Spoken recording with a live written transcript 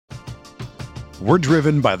We're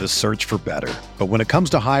driven by the search for better. But when it comes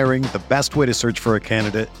to hiring, the best way to search for a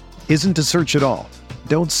candidate isn't to search at all.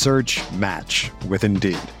 Don't search, match with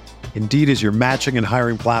Indeed. Indeed is your matching and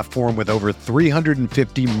hiring platform with over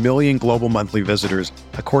 350 million global monthly visitors,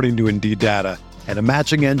 according to Indeed data, and a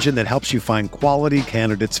matching engine that helps you find quality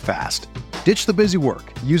candidates fast. Ditch the busy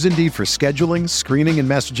work. Use Indeed for scheduling, screening, and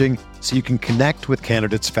messaging so you can connect with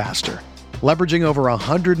candidates faster. Leveraging over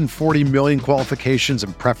 140 million qualifications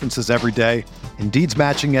and preferences every day, Indeed's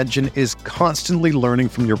matching engine is constantly learning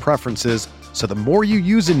from your preferences, so the more you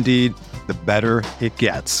use Indeed, the better it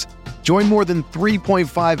gets. Join more than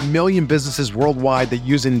 3.5 million businesses worldwide that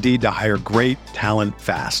use Indeed to hire great talent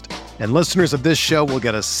fast. And listeners of this show will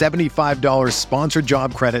get a $75 sponsored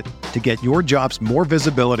job credit to get your jobs more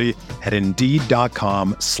visibility at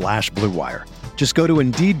Indeed.com/Blue Wire. Just go to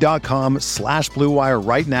Indeed.com/Blue Wire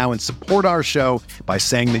right now and support our show by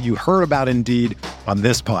saying that you heard about Indeed on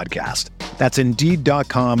this podcast. That's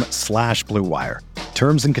Indeed.com/Blue Wire.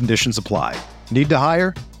 Terms and conditions apply. Need to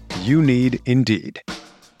hire? You need Indeed.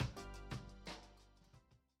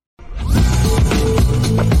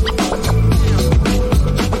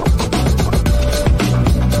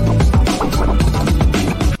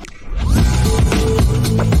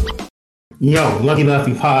 Yo,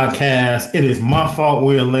 Lefty Podcast. It is my fault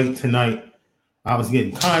we're late tonight. I was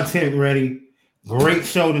getting content ready. Great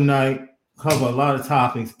show tonight. Cover a lot of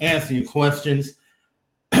topics. Answer your questions.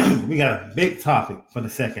 We got a big topic for the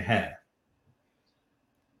second half.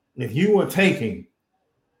 If you were taking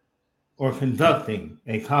or conducting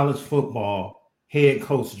a college football head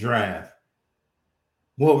coach draft,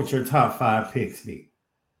 what would your top 5 picks be?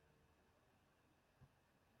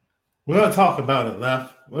 We're going to talk about it,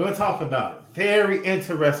 Left. We're going to talk about it. Very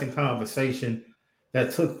interesting conversation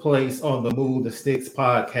that took place on the Move the Sticks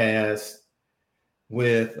podcast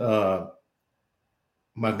with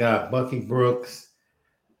my guy Bucky Brooks,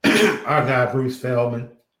 our guy Bruce Feldman,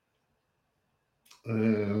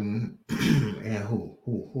 and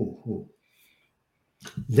who?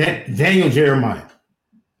 Daniel Jeremiah.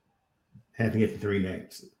 Had to get the 3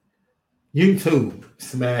 names. YouTube,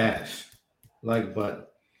 smash like button.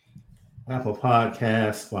 Apple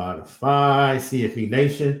Podcasts, Spotify, CFE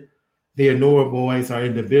Nation. The Anora boys are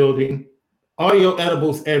in the building. Audio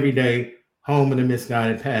edibles every day. Home of the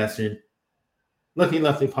misguided passion. Lucky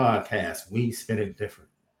Lefty Podcast. We spin it different.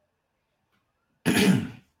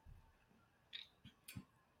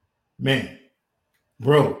 Man,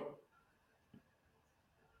 bro.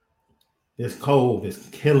 This cold is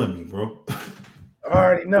killing me, bro. I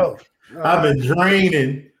already know. I've been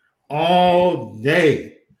draining all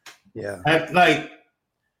day. Yeah. Have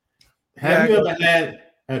you ever had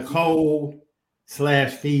a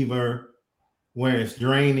cold/fever where it's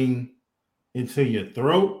draining into your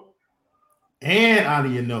throat and out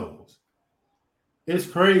of your nose? It's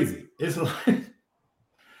crazy. It's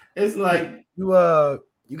like you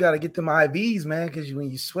got to get them IVs, man, because when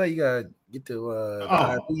you sweat, you got to get the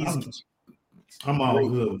IVs. I'm all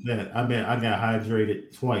good with that. I got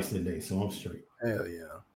hydrated twice a day, so I'm straight. Hell yeah.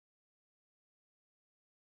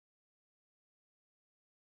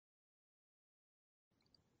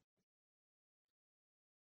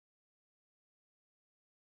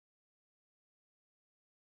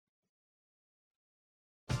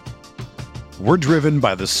 We're driven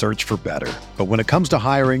by the search for better. But when it comes to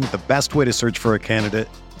hiring, the best way to search for a candidate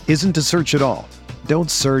isn't to search at all.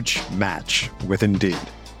 Don't search, match with Indeed.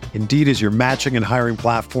 Indeed is your matching and hiring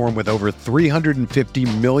platform with over 350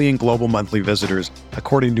 million global monthly visitors,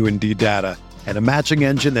 according to Indeed data, and a matching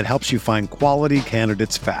engine that helps you find quality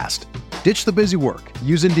candidates fast. Ditch the busy work.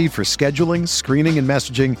 Use Indeed for scheduling, screening, and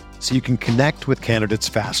messaging so you can connect with candidates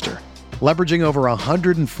faster. Leveraging over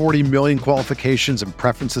 140 million qualifications and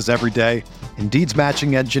preferences every day, Indeed's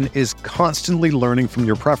matching engine is constantly learning from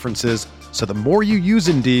your preferences, so the more you use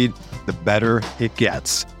Indeed, the better it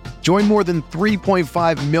gets. Join more than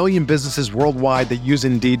 3.5 million businesses worldwide that use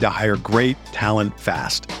Indeed to hire great talent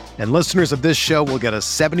fast. And listeners of this show will get a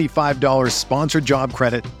 $75 sponsored job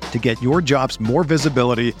credit to get your jobs more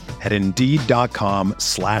visibility at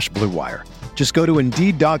Indeed.com/Blue Wire. Just go to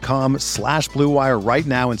Indeed.com/Blue Wire right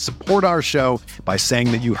now and support our show by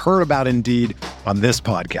saying that you heard about Indeed on this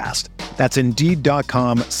podcast. That's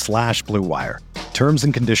Indeed.com/Blue Wire. Terms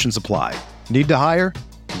and conditions apply. Need to hire?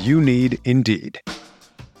 You need Indeed.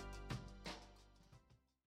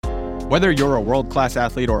 Whether you're a world-class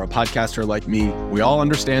athlete or a podcaster like me, we all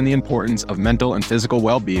understand the importance of mental and physical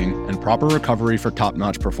well-being and proper recovery for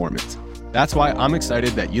top-notch performance. That's why I'm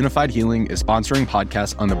excited that Unified Healing is sponsoring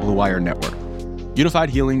podcasts on the Blue Wire Network. Unified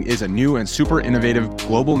Healing is a new and super innovative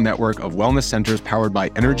global network of wellness centers powered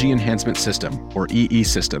by Energy Enhancement System, or EE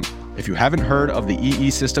System, If you haven't heard of the EE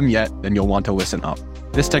system yet, then you'll want to listen up.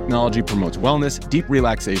 This technology promotes wellness, deep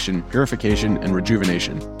relaxation, purification, and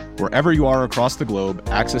rejuvenation. Wherever you are across the globe,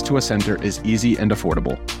 access to a center is easy and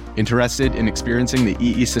affordable. Interested in experiencing the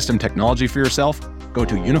EE system technology for yourself? Go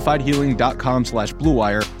to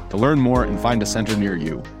unifiedhealing.com/bluewire to learn more and find a center near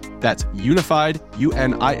you. That's unified,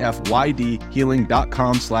 UNIFYD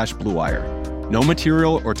healing.com/bluewire. No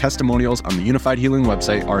material or testimonials on the Unified Healing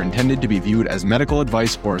website are intended to be viewed as medical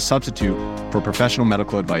advice or a substitute for professional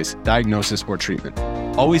medical advice, diagnosis, or treatment.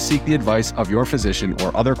 Always seek the advice of your physician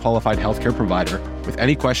or other qualified healthcare provider with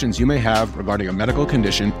any questions you may have regarding a medical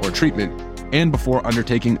condition or treatment and before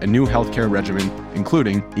undertaking a new healthcare regimen,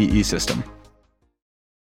 including EE system.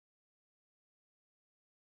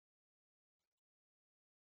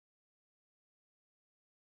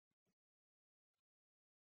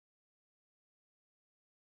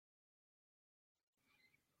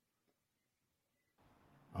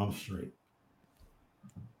 I'm straight.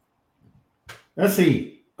 Let's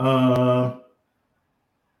see. Where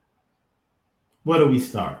do we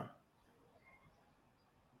start?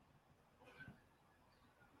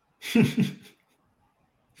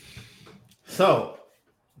 So,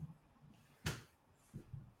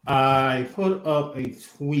 I put up a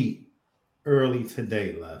tweet early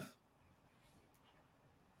today, Left.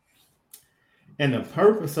 And the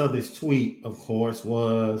purpose of this tweet, of course,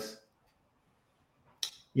 was,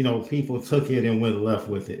 people took it and went left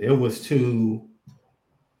with it. It was to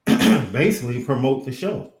basically promote the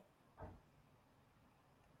show.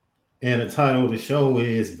 And the title of the show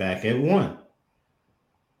is Back at One.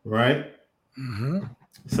 Right? Mm-hmm.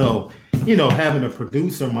 So, having a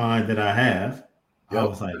producer mind that I have, I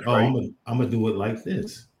was like, I'm gonna do it like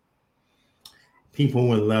this. People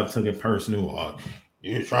went left, took it personal.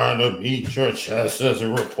 You're trying to beat your chest as a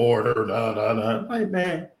reporter. Like,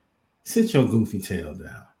 man, sit your goofy tail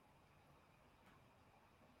down.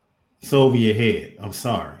 It's over your head. I'm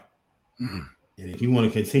sorry. Mm-hmm. And if you want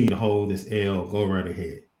to continue to hold this L, go right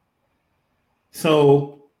ahead.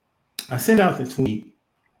 So I sent out the tweet,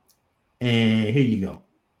 and here you go.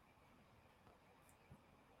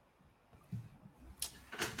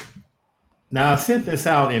 Now, I sent this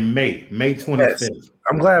out in May 25th. Yes,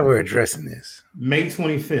 I'm glad we're addressing this. May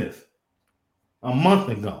 25th, a month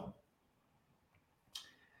ago.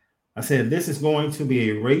 I said, this is going to be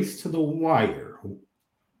a race to the wire.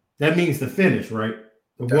 That means the finish, right?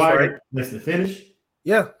 That's wire, right. That's the finish?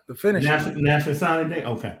 Yeah, the finish. National Signing Day?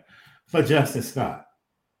 Okay. For Justice Scott.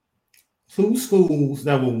 Two schools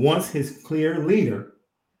that were once his clear leader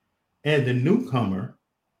and the newcomer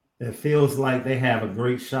that feels like they have a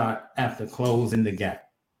great shot after closing the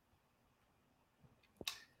gap.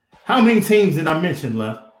 How many teams did I mention,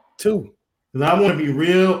 Left? 2. Because I want to be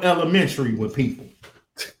real elementary with people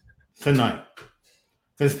tonight.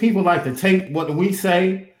 Because people like to take what we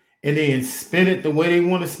say and then spin it the way they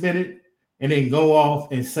want to spin it and then go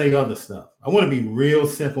off and say other stuff. I want to be real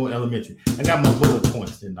simple, elementary. I got my bullet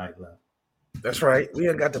points tonight, Left. That's right. We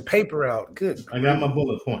got the paper out. Good. I got my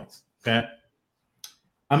bullet points. Okay.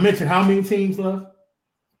 I mentioned how many teams left?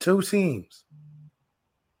 2 teams.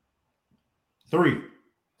 3.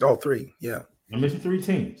 Oh, 3. Yeah. I mentioned 3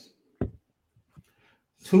 teams.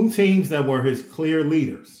 2 teams that were his clear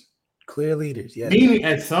leaders. Clear leaders, yeah. Meaning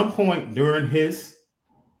at some point during his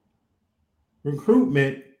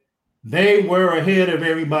recruitment, they were ahead of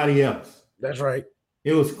everybody else. That's right.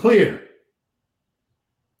 It was clear.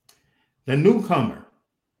 The newcomer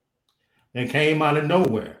that came out of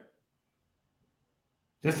nowhere.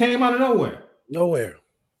 Just came out of nowhere. Nowhere.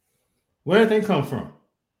 Where did they come from?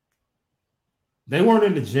 They weren't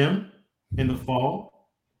in the gym in the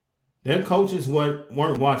fall. Their coaches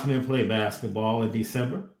weren't watching them play basketball in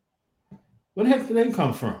December. Where the heck did they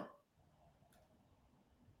come from?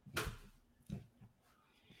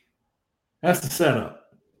 That's the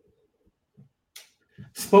setup.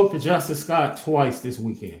 Spoke to Justice Scott twice this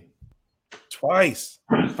weekend. Twice.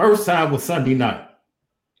 First time was Sunday night.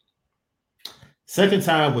 Second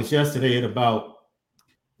time was yesterday at about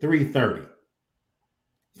 3:30,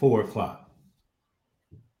 4 o'clock.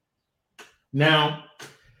 Now,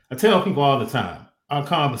 I tell people all the time, our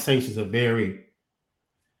conversations are very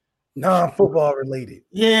non-football related.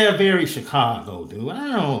 Yeah, very Chicago, dude.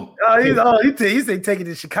 I don't. He said take it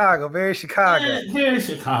to Chicago. Very Chicago. Yeah, very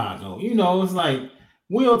Chicago. It's like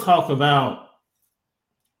we'll talk about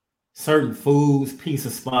certain foods, pizza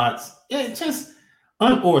spots. It's just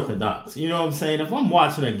unorthodox. You know what I'm saying? If I'm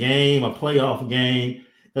watching a game, a playoff game,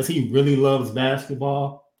 because he really loves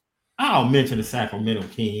basketball, I'll mention the Sacramento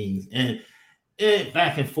Kings and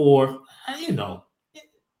back and forth.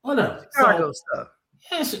 Whatever. Chicago stuff.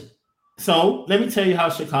 Yeah, So let me tell you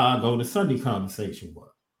how Chicago, the Sunday conversation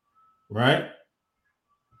was, right?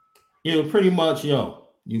 It was pretty much, yo,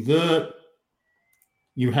 you good?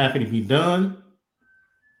 You happy to be done?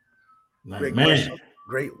 Like, Great man, question.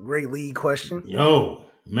 Great lead question. Yo,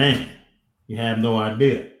 man, you have no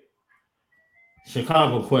idea.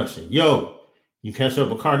 Chicago question. Yo, you catch up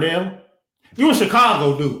with Cardell? You a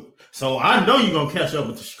Chicago dude. So I know you're going to catch up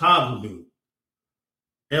with the Chicago dude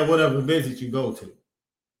at whatever visit you go to.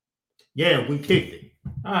 Yeah, we kicked it.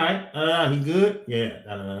 All right. He good?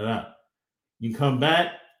 Yeah. You come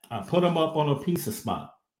back. I put him up on a pizza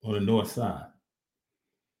spot on the north side.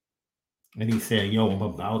 And he said, yo, I'm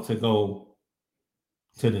about to go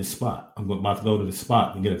to this spot. I'm about to go to the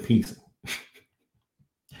spot and get a pizza.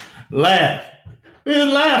 Laugh. We're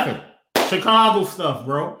laughing. Chicago stuff,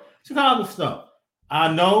 bro. Chicago stuff.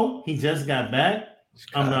 I know he just got back.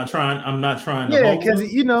 Chicago. I'm not trying to. Yeah,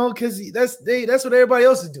 because that's what everybody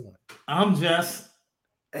else is doing. I'm just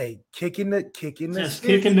kicking the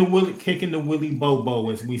Willie Bobo,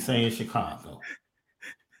 as we say in Chicago.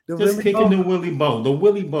 The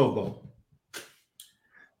Willie Bobo.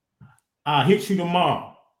 I'll hit you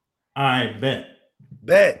tomorrow. All right, bet.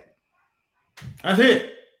 That's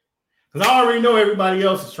it. Because I already know everybody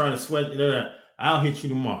else is trying to sweat it. I'll hit you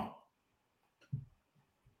tomorrow.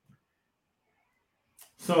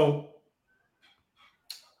 So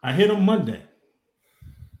I hit him Monday.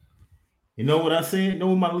 You know what I said? You know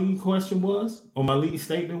what my lead question was? Or my lead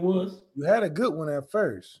statement was? You had a good one at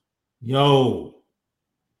first. Yo,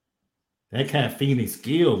 that cat Phoenix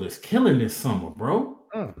Gill is killing this summer, bro.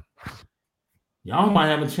 Y'all might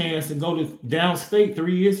have a chance to go to downstate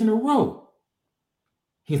 3 years in a row.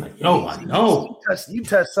 He's like, yo, I know. You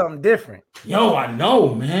touched something different. Yo, I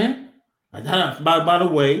know, man. By the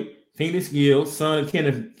way, Phoenix Gill, son of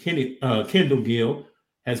Kendall Gill,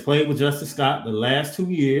 has played with Justin Scott the last 2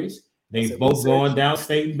 years. They've both gone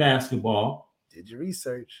downstate in basketball. Did your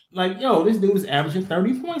research? Like, yo, this dude was averaging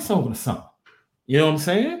 30 points over the summer. You know what I'm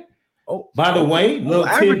saying? By the way, little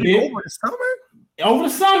tidbit. Over the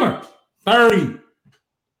summer. 30.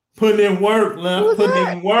 Putting in work, love.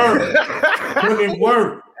 Putting in work.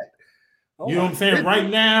 You know what I'm saying? Right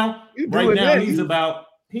now, he's about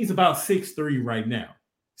 6'3" right now.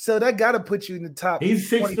 So that got to put you in the top.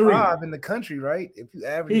 He's 6'3" in the country, right? If you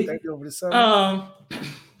average 30 over the summer.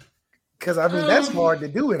 Because I mean that's hard to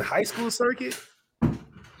do in high school circuit.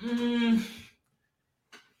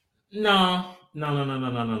 No.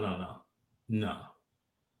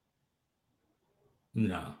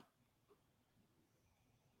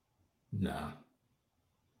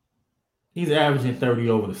 He's averaging 30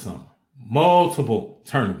 over the summer. Multiple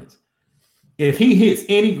tournaments. If he hits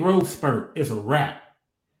any growth spurt, it's a wrap.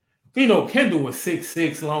 You know, Kendall was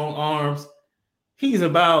 6'6", long arms. He's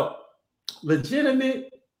about legitimate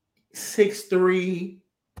 6'3",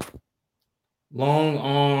 long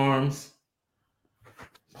arms,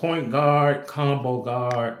 point guard, combo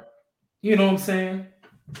guard. You know what I'm saying?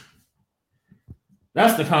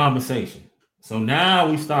 That's the conversation. So now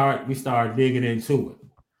we start digging into it.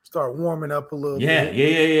 Start warming up a little bit.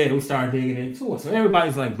 Yeah. We start digging into it. So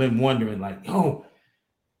everybody's like been wondering, like, yo,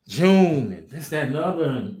 June and this, that, and the other.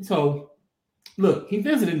 And so look, he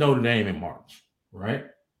visited Notre Dame in March, right?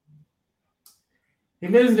 He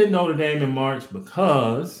visited Notre Dame in March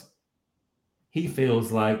because he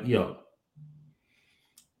feels like, yo,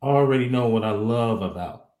 I already know what I love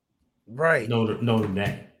about Notre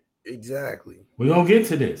Dame. Exactly. We're gonna get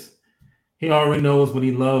to this. He already knows what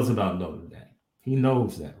he loves about Notre Dame. He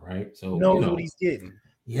knows that, right? So knows what he's getting.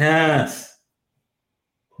 Yes.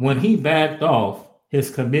 When he backed off his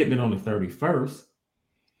commitment on the 31st,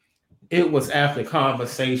 it was after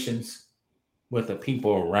conversations with the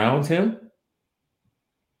people around him,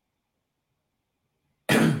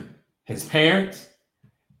 his parents,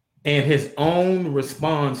 and his own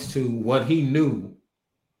response to what he knew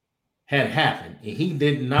had happened. And he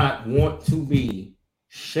did not want to be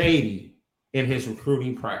shady in his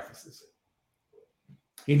recruiting practices.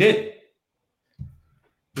 He didn't.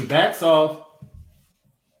 He backs off.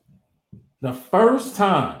 The first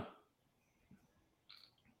time,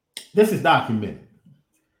 this is documented.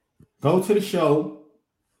 Go to the show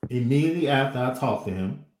immediately after I talked to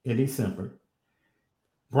him in December.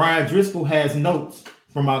 Brian Driscoll has notes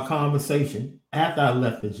from our conversation after I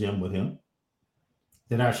left the gym with him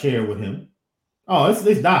that I shared with him. Oh,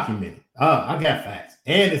 it's documented. I got facts.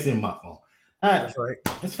 And it's in my phone. That's right.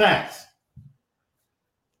 It's facts.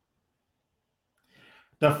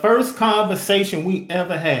 The first conversation we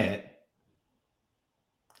ever had,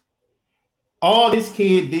 all this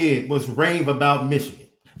kid did was rave about Michigan.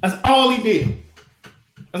 That's all he did.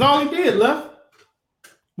 That's all he did, Left.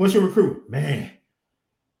 What's your recruit? Man,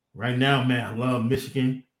 right now, man, I love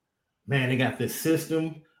Michigan. Man, they got this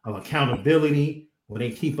system of accountability where they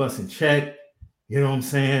keep us in check. You know what I'm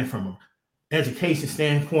saying? From an education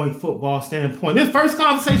standpoint, football standpoint. This first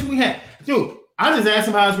conversation we had, dude, I just asked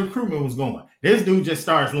him how his recruitment was going. This dude just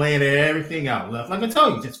starts laying everything out left. Like I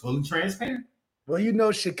told you, just fully transparent. Well, you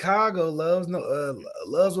know, Chicago loves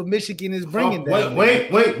what Michigan is bringing down.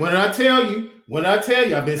 Wait. What did I tell you? I've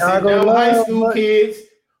been sitting down with high school kids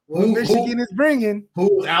who Michigan is bringing.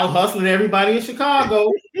 Who was out hustling everybody in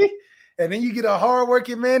Chicago. And then you get a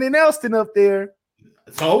hardworking man in Elston up there.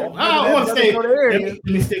 So I want to say, let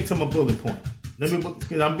me stick to my bullet point.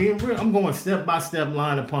 Because I'm being real. I'm going step by step,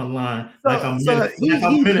 line upon line.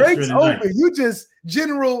 He breaks open. You just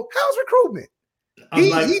general. How's recruitment? I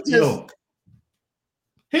didn't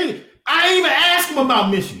even ask him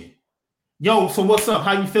about Michigan. Yo, so what's up?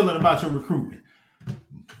 How you feeling about your recruitment?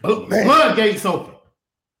 Floodgates open.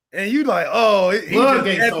 And you like, oh, he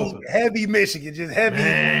just heavy Michigan, just heavy.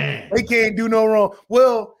 Man. They can't do no wrong.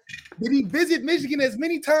 Well, did he visit Michigan as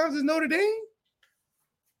many times as Notre Dame?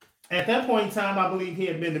 At that point in time, I believe he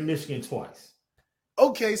had been to Michigan twice.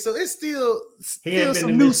 Okay, so it's still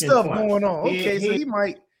some new stuff going on. Okay, so he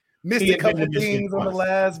might miss a couple of things on the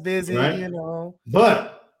last visit, right? You know.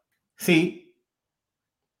 But see,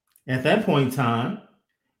 at that point in time,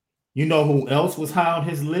 you know who else was high on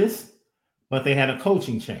his list? But they had a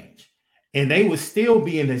coaching change. And they would still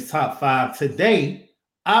be in his top 5 today,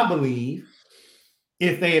 I believe,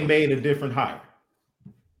 if they had made a different hire.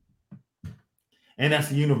 And that's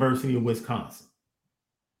the University of Wisconsin.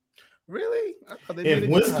 Really? If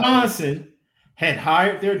Wisconsin had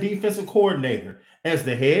hired their defensive coordinator as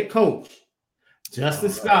the head coach, Justin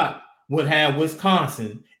Scott would have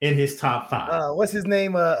Wisconsin in his top 5. What's his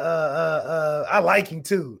name? I like him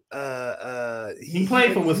too. He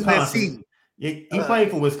played for Wisconsin. He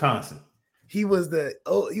played for Wisconsin. He was the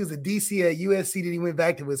DC at USC. Then he went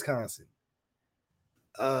back to Wisconsin.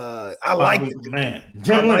 I like it, man.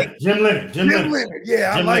 Jim Leonard.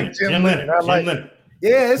 Yeah, I like Jim Leonard.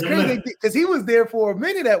 Yeah, it's crazy because he was there for a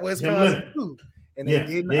minute at Wisconsin too, and they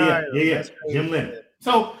didn't hire him. Jim Leonard.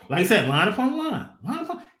 So, like I said, line upon line.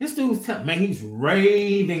 This dude's man, he's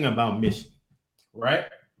raving about Michigan, right?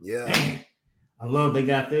 Yeah. Man, I love they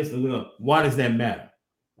got this. Why does that matter?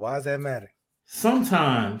 Why does that matter?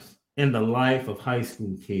 Sometimes in the life of high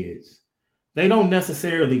school kids, they don't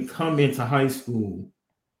necessarily come into high school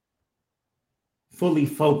fully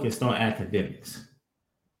focused on academics.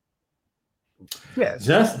 Yes.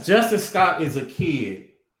 Justin Scott is a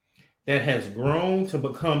kid that has grown to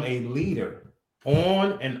become a leader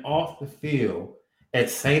on and off the field at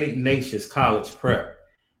St. Ignatius College Prep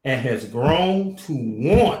and has grown to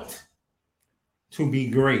want to be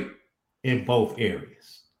great in both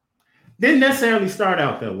areas. Didn't necessarily start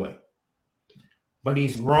out that way, but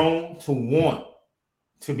he's grown to want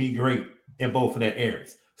to be great in both of that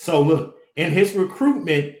areas. So look, in his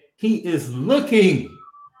recruitment, he is looking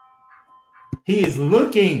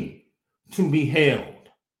to be held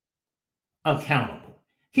accountable.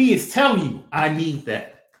 He is telling you, I need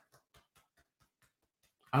that.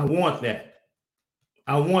 I want that.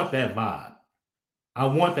 I want that vibe. I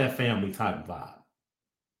want that family type vibe.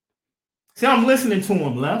 See, I'm listening to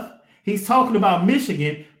him, Left. He's talking about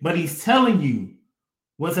Michigan, but he's telling you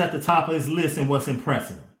what's at the top of his list and what's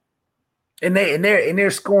impressing him. And they're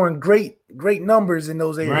scoring great numbers in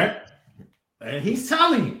those areas. Right? And he's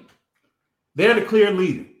telling you they're the clear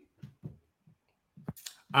leader.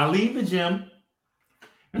 I leave the gym.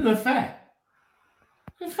 And the fact.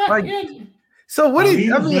 Like, yeah. So what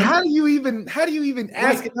is? I mean, how do you even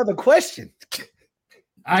ask another question?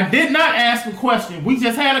 I did not ask a question. We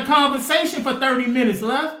just had a conversation for 30 minutes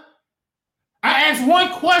left. I asked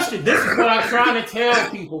one question. This is what I'm trying to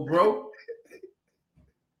tell people, bro.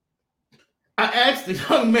 I asked the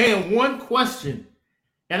young man one question,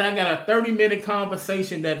 and I got a 30-minute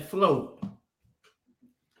conversation that flowed.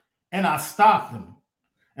 And I stopped him.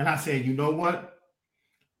 And I said, you know what?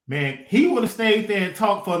 Man, he would have stayed there and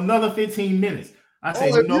talked for another 15 minutes. I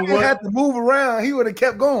said, you know what? If you didn't have to move around, he would have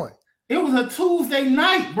kept going. It was a Tuesday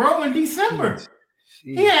night, bro, in December. Jeez.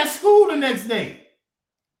 He had school the next day.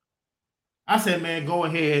 I said, man, go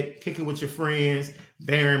ahead, kick it with your friends,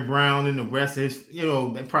 Barron Brown and the rest of his,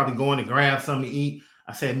 they're probably going to grab something to eat.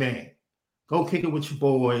 I said, man, go kick it with your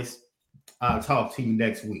boys. I'll talk to you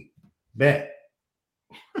next week. Bet.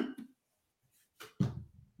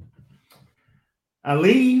 I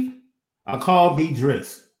leave. I call B.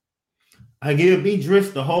 Driss. I give B.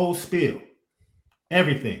 Driss the whole spiel.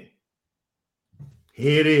 Everything.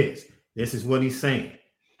 Here it is. This is what he's saying.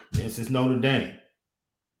 This is Notre Dame.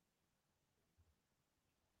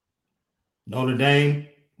 Notre Dame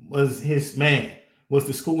was his man, was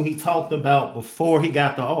the school he talked about before he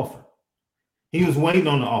got the offer. He was waiting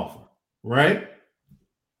on the offer, right?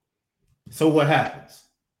 So what happens?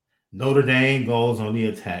 Notre Dame goes on the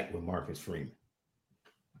attack with Marcus Freeman.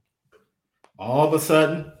 All of a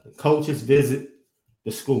sudden, the coaches visit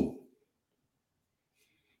the school.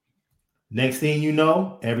 Next thing you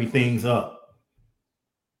know, everything's up,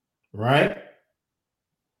 right?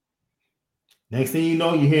 Next thing you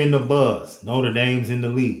know, you're hearing the buzz. Notre Dame's in the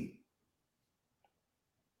lead.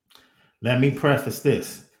 Let me preface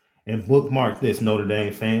this and bookmark this, Notre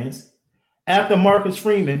Dame fans. After Marcus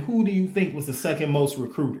Freeman, who do you think was the second most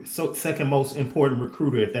important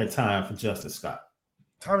recruiter at that time for Justin Scott?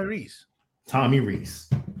 Tommy Rees. Tommy Rees.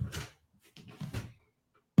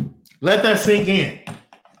 Let that sink in.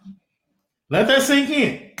 Let that sink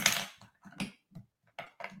in.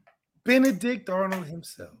 Benedict Arnold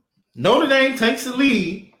himself. Notre Dame takes the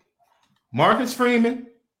lead. Marcus Freeman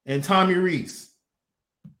and Tommy Rees.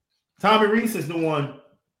 Tommy Rees is the one,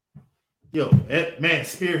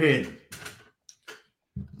 spearheading.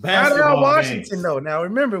 Not Al Washington, though. Now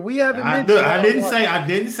remember, we haven't mentioned. I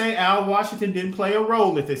didn't say Al Washington didn't play a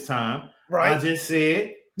role at this time. Right. I just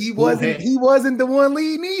said he wasn't the one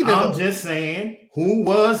leading either. I'm just saying, who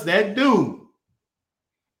was that dude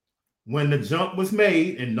when the jump was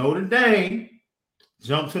made and Notre Dame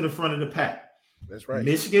jumped to the front of the pack? That's right.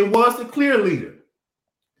 Michigan was the clear leader.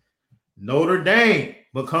 Notre Dame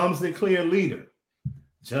becomes the clear leader.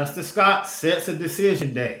 Justin Scott sets a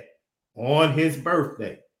decision day on his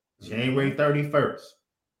birthday, January 31st.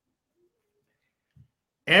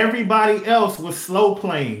 Everybody else was slow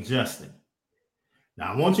playing Justin.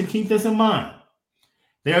 Now, I want you to keep this in mind.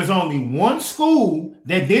 There's only one school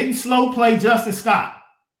that didn't slow play Justin Scott.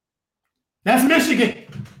 That's Michigan.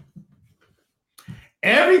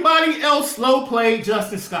 Everybody else slow played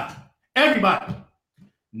Justin Scott. Everybody.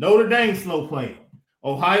 Notre Dame slow played.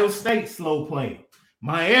 Ohio State slow played.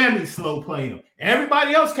 Miami slow played him.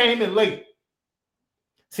 Everybody else came in late.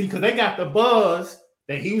 See, because they got the buzz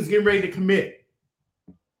that he was getting ready to commit.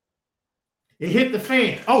 It hit the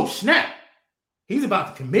fan. Oh, snap. He's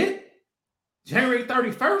about to commit? January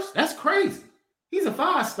 31st? That's crazy. He's a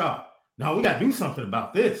 5-star. Now, we got to do something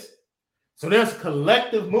about this. So there's a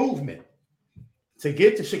collective movement to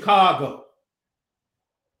get to Chicago.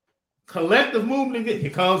 Collective movement. Here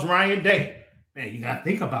comes Ryan Day. Man, you got to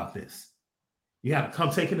think about this. You got to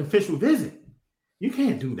come take an official visit. You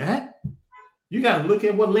can't do that. You got to look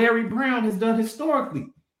at what Larry Brown has done historically.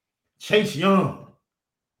 Chase Young,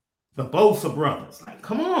 the Bosa brothers. Like,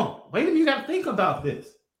 come on. Wait a minute. You got to think about this.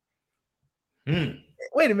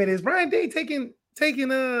 Wait a minute. Is Ryan Day taking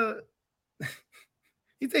he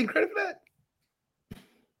taking credit for that?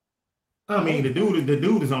 I mean, the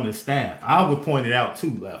dude is on his staff. I would point it out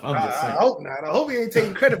too, Left. I'm just saying. I hope not. I hope he ain't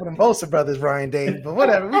taking credit for them Bosa brothers, Ryan Day. But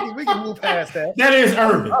whatever, we can move past that. That is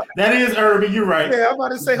urban. That is urban. You're right. Yeah, I'm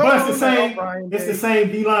about to say, it's the same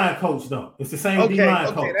D-line coach, though. It's the same D-line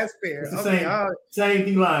coach. Okay, that's fair. It's the same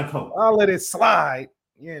D-line coach. I'll let it slide.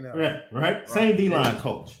 You know. Right. Same D-line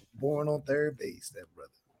coach. Born on third base, that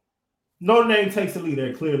brother. Notre Dame takes the lead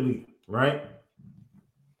there, clear lead, right?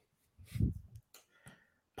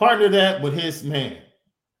 Partner that with his man,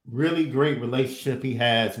 really great relationship he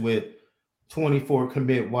has with 24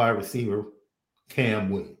 commit wide receiver Cam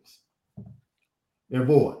Williams. They're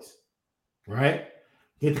boys, right?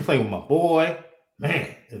 Get to play with my boy.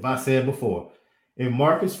 Man, as I said before, if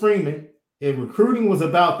Marcus Freeman, if recruiting was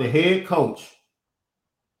about the head coach,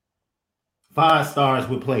 5 stars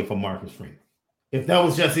would play for Marcus Freeman. If that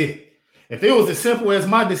was just it. If it was as simple as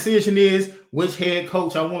my decision is which head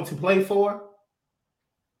coach I want to play for,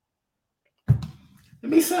 it'd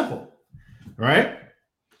be simple, right?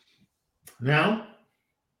 Now,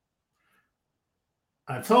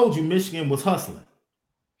 I told you Michigan was hustling.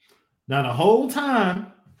 Now the whole time,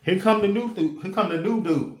 here come the new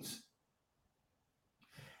dudes.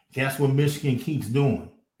 Guess what Michigan keeps doing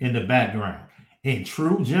in the background? In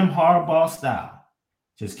true Jim Harbaugh style,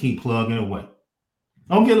 just keep plugging away.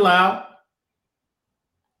 Don't get loud.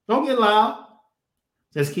 Don't get loud.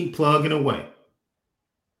 Just keep plugging away.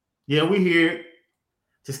 Yeah, we hear it.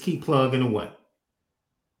 Just keep plugging away.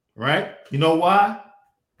 Right? You know why?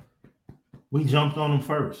 We jumped on him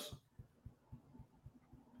first.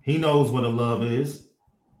 He knows what a love is.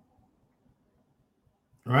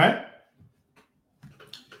 Right?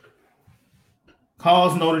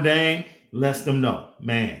 Calls Notre Dame, lets them know.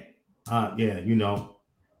 Man,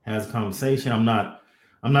 has a conversation. I'm not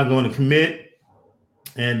going to commit.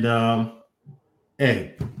 And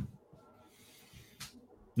hey,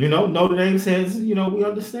 Notre Dame says, we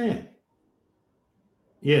understand.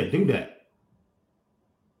 Yeah, do that.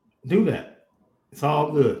 Do that. It's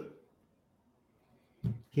all good.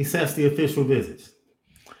 He sets the official visits.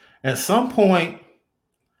 At some point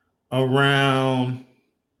around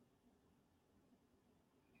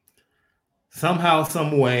somehow,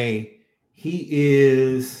 some way, he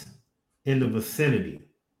is in the vicinity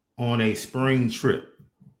on a spring trip,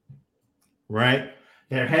 right?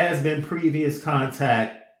 There has been previous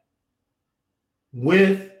contact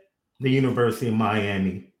with the University of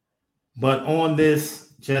Miami, but on this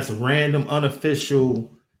just random,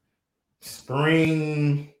 unofficial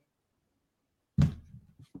spring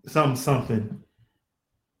something,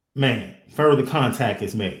 man, further contact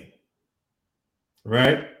is made,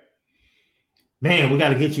 right? Man, we got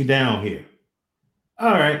to get you down here.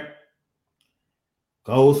 All right.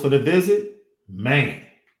 Goes for the visit. Man,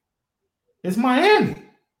 it's Miami.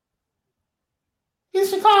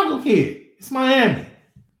 He's a Chicago kid. It's Miami.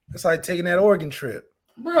 It's like taking that Oregon trip.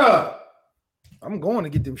 Bruh. I'm going to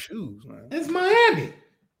get them shoes, man. It's Miami.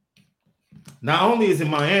 Not only is it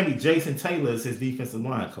Miami, Jason Taylor is his defensive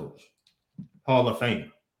line coach. Hall of Famer.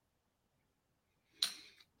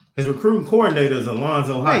 His recruiting coordinator is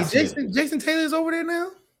Alonzo Highsmith. Hey, Jason Taylor's over there now?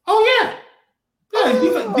 Oh, yeah. Yeah,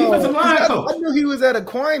 defensive line coach. I knew he was at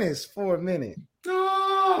Aquinas for a minute.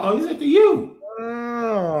 Oh, he's at the U.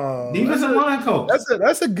 Oh, defensive line coach.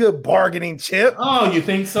 That's a good bargaining chip. Oh, you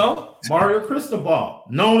think so? Mario Cristobal,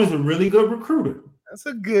 known as a really good recruiter. That's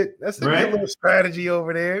a good little strategy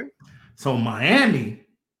over there. So Miami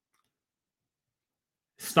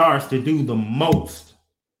starts to do the most.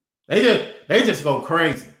 They just go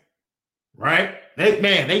crazy, right?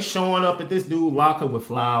 They showing up at this dude's locker with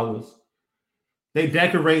flowers. They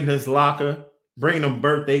decorating his locker, bringing him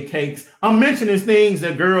birthday cakes. I'm mentioning things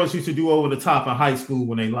that girls used to do over the top in high school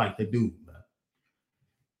when they like to do.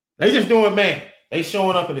 They just doing, man. They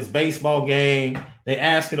showing up at his baseball game. They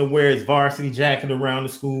asking to wear his varsity jacket around the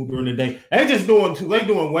school during the day. They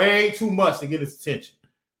doing way too much to get his attention,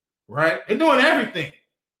 right? They're doing everything,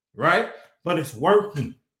 right? But it's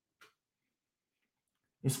working.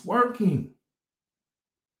 It's working.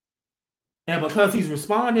 And because he's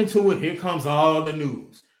responding to it, here comes all the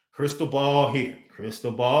news. Crystal ball here,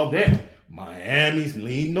 crystal ball there. Miami's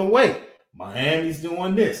leading the way. Miami's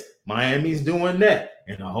doing this. Miami's doing that.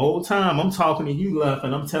 And the whole time I'm talking to you, Left,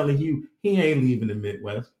 and I'm telling you, he ain't leaving the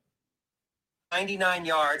Midwest. 99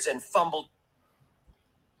 yards and fumbled.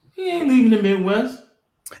 He ain't leaving the Midwest.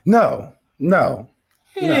 No.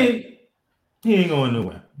 He ain't going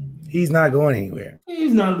nowhere. He's not going anywhere.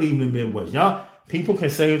 He's not leaving the Midwest. Y'all, people can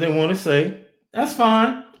say what they want to say. That's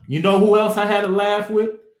fine. You know who else I had to laugh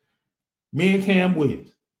with? Me and Cam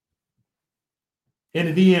Williams.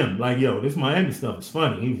 In the DM, like, yo, this Miami stuff is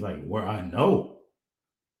funny. He was like, well, I know.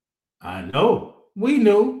 We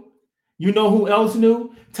knew. You know who else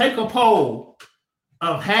knew? Take a poll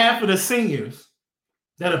of half of the seniors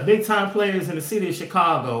that are big-time players in the city of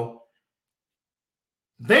Chicago.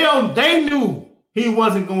 They knew he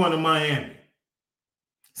wasn't going to Miami.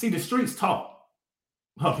 See, the streets talk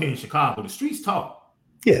up here in Chicago. The streets talk.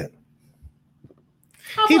 Yeah.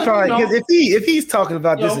 He probably, because if he's talking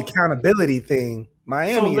about this accountability thing,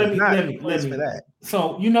 Miami is not the place for that.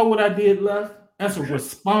 So you know what I did, Left? As a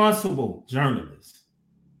responsible journalist,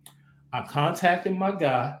 I contacted my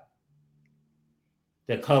guy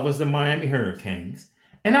that covers the Miami Hurricanes,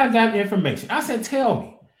 and I got information. I said, tell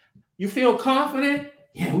me, you feel confident?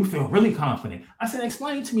 Yeah, we feel really confident. I said,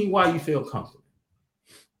 explain to me why you feel confident.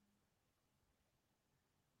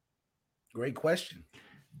 Great question.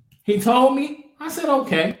 He told me. I said,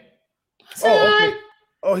 okay. I said,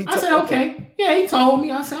 I said, okay. Yeah, he told me.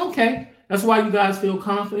 I said, okay. That's why you guys feel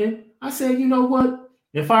confident. I said, you know what?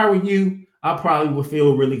 If I were you, I probably would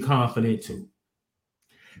feel really confident too.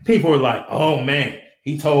 People are like, oh man,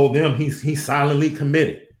 he told them he's silently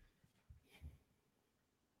committed.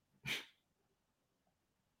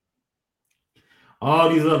 All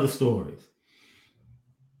these other stories.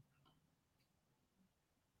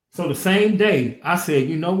 So the same day, I said,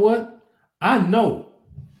 you know what? I know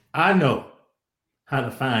how to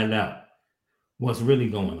find out what's really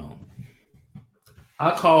going on.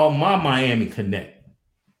 I called my Miami Connect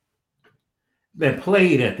that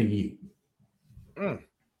played at the U.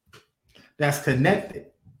 That's connected.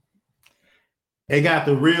 They got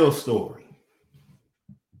the real story.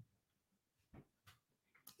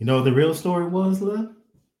 You know what the real story was, Lil?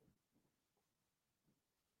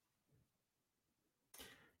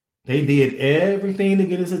 They did everything to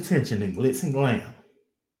get his attention in glitz and glam.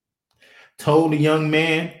 Told the young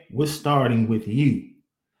man, we're starting with you.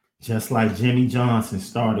 Just like Jimmy Johnson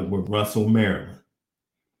started with Russell Maryland,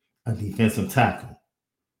 a defensive tackle,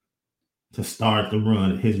 to start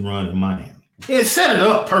his run in Miami. It set it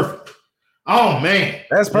up perfect. Oh man,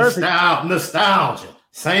 that's perfect. Nostalgia,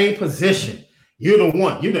 same position. You're the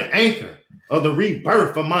one. You're the anchor of the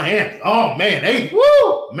rebirth of Miami. Oh man, they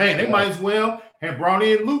might as well have brought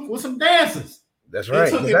in Luke with some dancers. That's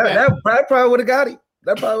right. That probably would have got him.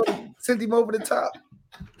 That probably would have sent him over the top.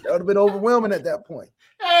 That would have been overwhelming at that point.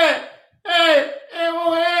 Hey. Yeah.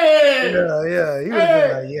 He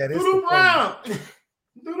was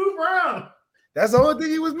Doodoo Brown. That's the only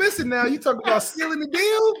thing he was missing now. You talk about sealing the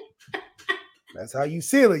deal. That's how you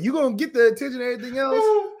seal it. You're going to get the attention and everything else.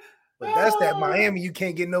 But that's that Miami you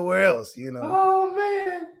can't get nowhere else, you know. Oh,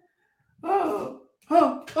 man.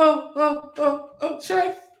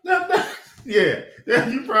 Shaq. Yeah,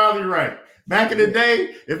 you're probably right. Back in the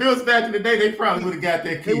day, if it was back in the day, they probably would have got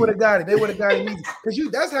that key. They would have got it. Easy. Because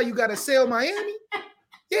that's how you got to sell Miami.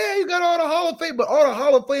 Yeah, you got all the Hall of Fame, but all the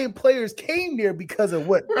Hall of Fame players came there because of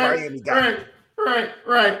what Miami got. Right.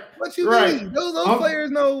 What you mean? Those players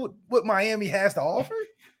know what Miami has to offer.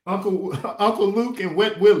 Uncle Luke and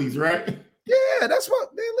Wet Willies, right? Yeah, that's what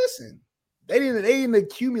they listen. They didn't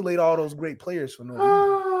accumulate all those great players for no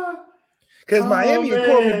reason. Because Miami and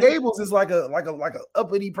Coral Gables is like a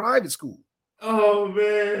uppity private school. Oh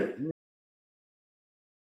man.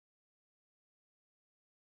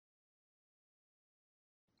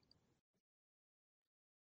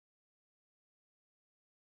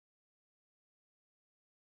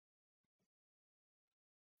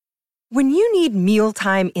 When you need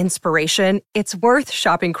mealtime inspiration, it's worth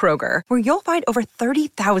shopping Kroger, where you'll find over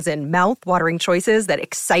 30,000 mouth-watering choices that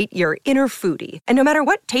excite your inner foodie. And no matter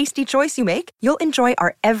what tasty choice you make, you'll enjoy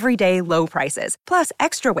our everyday low prices, plus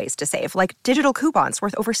extra ways to save, like digital coupons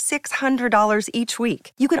worth over $600 each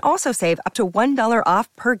week. You can also save up to $1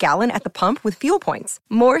 off per gallon at the pump with fuel points.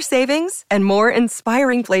 More savings and more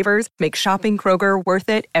inspiring flavors make shopping Kroger worth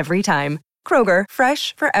it every time. Kroger,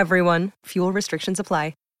 fresh for everyone. Fuel restrictions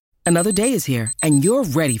apply. Another day is here, and you're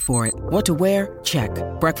ready for it. What to wear? Check.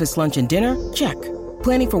 Breakfast, lunch, and dinner? Check.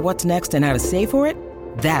 Planning for what's next and how to save for it?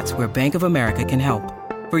 That's where Bank of America can help.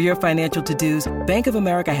 For your financial to-dos, Bank of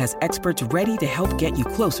America has experts ready to help get you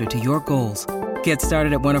closer to your goals. Get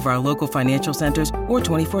started at one of our local financial centers or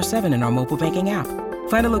 24/7 in our mobile banking app.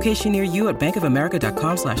 Find a location near you at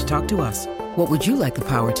bankofamerica.com/talktous. What would you like the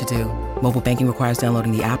power to do? Mobile banking requires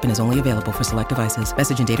downloading the app and is only available for select devices.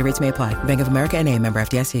 Message and data rates may apply. Bank of America NA, member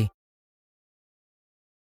FDIC.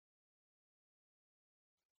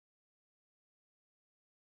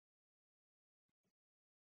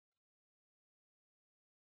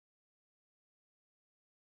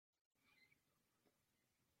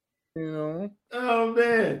 You know? Oh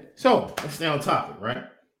man. So let's stay on topic, right?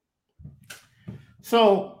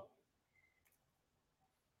 So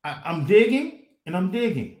I'm digging, and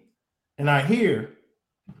I hear,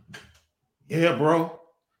 yeah, bro,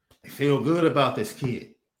 they feel good about this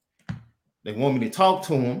kid. They want me to talk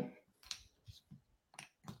to him.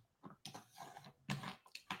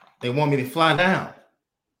 They want me to fly down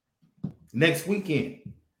next weekend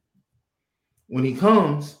when he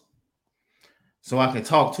comes so I can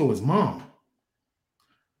talk to his mom.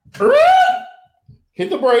 Hit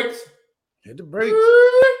the brakes.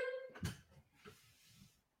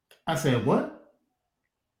 I said, what?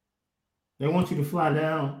 They want you to fly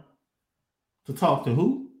down to talk to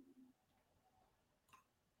who?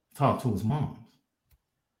 Talk to his mom.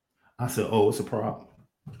 I said, oh, it's a problem.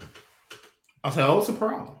 I said,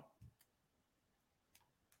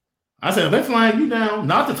 if they're flying you down,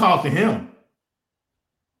 not to talk to him.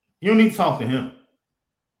 You don't need to talk to him.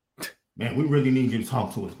 Man, we really need you to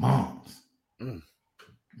talk to his moms.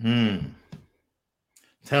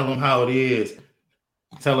 Tell him how it is.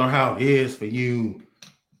 Tell her how it is for you,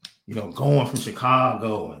 going from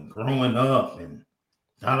Chicago and growing up and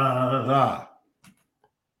da.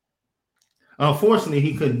 Unfortunately,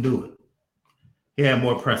 he couldn't do it. He had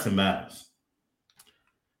more pressing matters.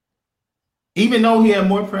 Even though he had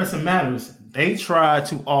more pressing matters, they tried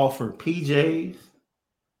to offer PJs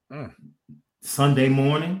Sunday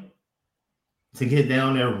morning to get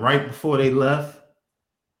down there right before they left.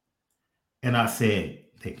 And I said,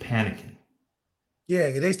 they panicking.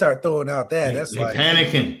 Yeah, they start throwing out that. That's they're like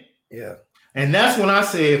panicking. Yeah. And that's when I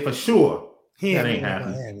said for sure that ain't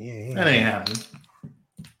happening. That ain't happening.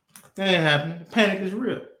 Panic is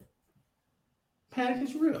real.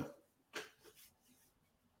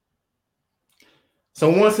 So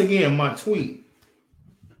once again, my tweet.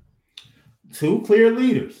 2 clear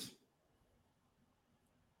leaders.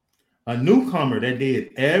 A newcomer that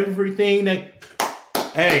did everything that,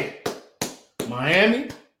 Miami.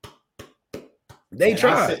 They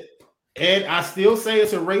tried. And I still say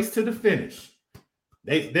it's a race to the finish.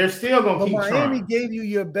 They're still going to keep Miami trying. Miami gave you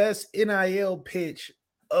your best NIL pitch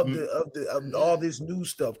of all this new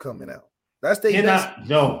stuff coming out. That's their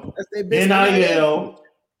NIL.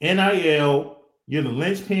 You're the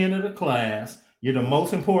linchpin of the class. You're the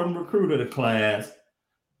most important recruit of the class.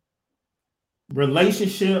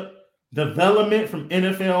 Relationship development from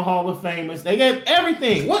NFL Hall of Famers. They gave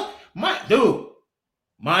everything. What?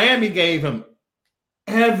 Miami gave him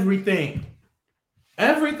everything.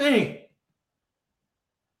 Everything.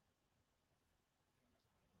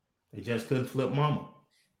 They just couldn't flip mama.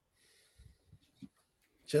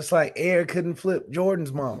 Just like Air couldn't flip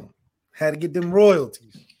Jordan's mama. Had to get them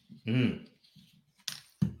royalties. Couldn't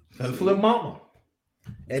flip mama.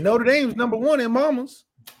 And Notre Dame's number one in mamas.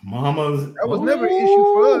 Mamas. That was never an issue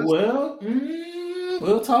for us. Well,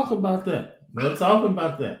 we'll talk about that.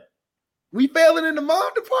 We failing in the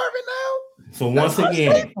mom department now? So once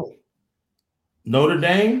again, Notre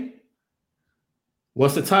Dame,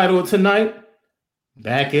 what's the title of tonight?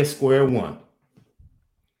 Back at square one.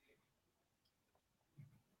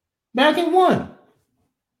 Back at one.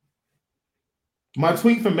 My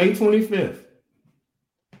tweet from May 25th.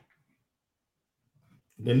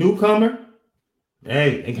 The newcomer,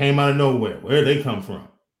 hey, they came out of nowhere. Where did they come from?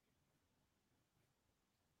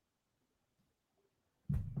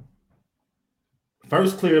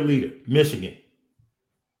 First clear leader, Michigan.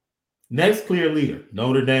 Next clear leader,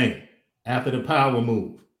 Notre Dame, after the power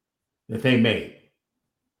move that they made.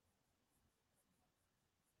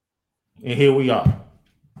 And here we are.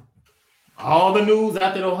 All the news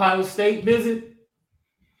after the Ohio State visit,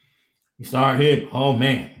 you start hearing, oh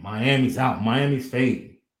man, Miami's out. Miami's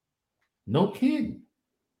fading. No kidding.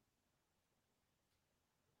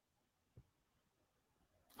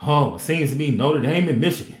 Oh, it seems to be Notre Dame and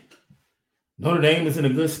Michigan. Notre Dame is in a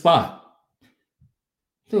good spot.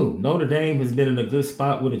 Dude, Notre Dame has been in a good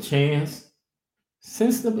spot with a chance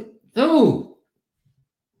since the... Dude,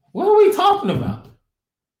 what are we talking about?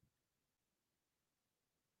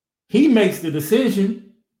 He makes the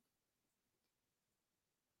decision.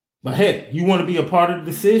 But heck, you want to be a part of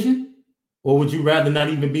the decision? Or would you rather not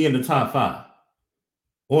even be in the top 5?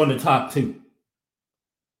 Or in the top 2?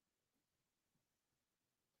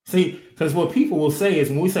 See, because what people will say is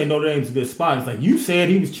when we say Notre Dame's a good spot, it's like, you said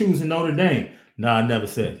he was choosing Notre Dame. No, I never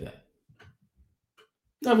said that.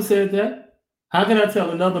 Never said that. How can I tell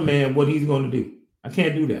another man what he's going to do? I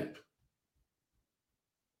can't do that.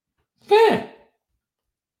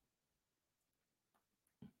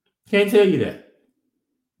 Can't tell you that.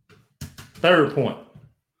 Third point.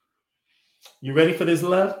 You ready for this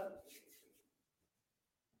left?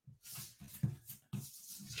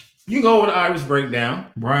 You go over the Irish breakdown.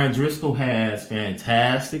 Brian Driscoll has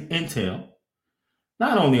fantastic intel,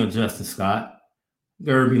 not only on Justin Scott,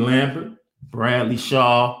 Gerby Lambert, Bradley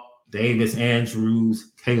Shaw, Davis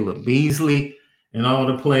Andrews, Caleb Beasley, and all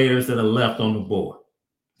the players that are left on the board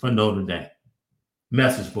for Notre Dame.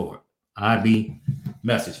 Message board. IB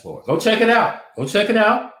message board. Go check it out.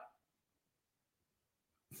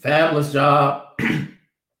 Fabulous job.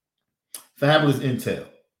 Fabulous intel.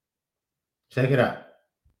 Check it out.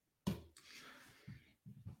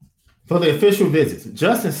 For the official visits,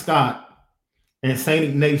 Justin Scott and St.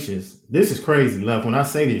 Ignatius. This is crazy, love. When I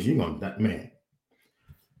say this, you're going to, man.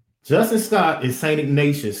 Justin Scott and St.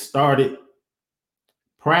 Ignatius started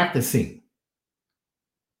practicing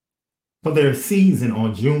for their season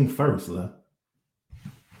on June 1st, love.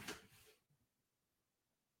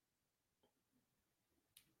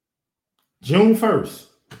 June 1st.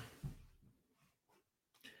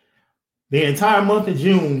 The entire month of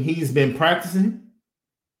June, he's been practicing,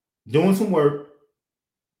 doing some work,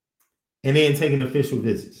 and then taking official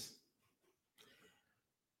visits.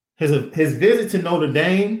 His visit to Notre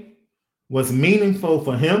Dame was meaningful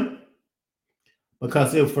for him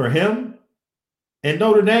because it for him, and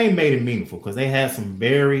Notre Dame made it meaningful because they had some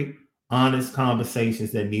very honest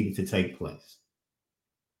conversations that needed to take place.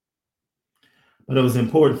 But it was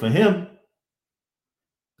important for him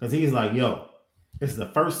because he's like, yo, this is the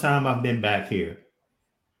first time I've been back here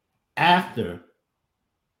after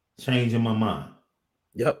changing my mind.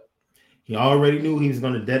 Yep. He already knew he was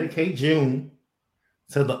going to dedicate June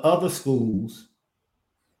to the other schools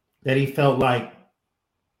that he felt like,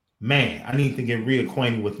 man, I need to get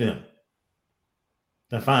reacquainted with them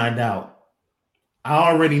to find out. I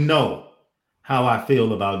already know how I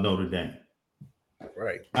feel about Notre Dame.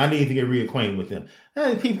 Right. I need to get reacquainted with them.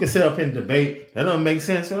 And people can sit up and debate. That doesn't make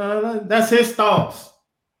sense. That's his thoughts.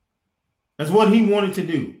 That's what he wanted to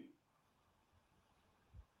do.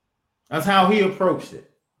 That's how he approached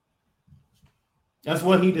it. That's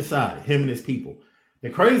what he decided, him and his people. The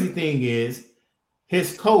crazy thing is,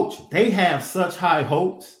 his coach, they have such high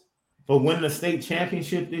hopes for winning a state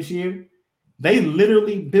championship this year. They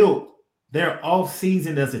literally built their off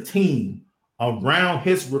season as a team around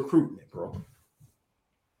his recruitment, bro.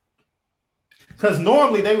 Because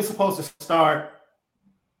normally they were supposed to start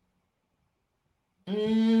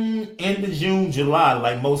end of June, July,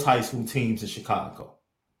 like most high school teams in Chicago,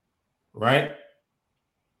 right?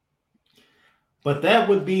 But that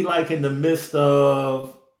would be like in the midst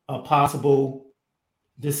of a possible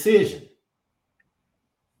decision.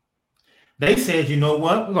 They said, you know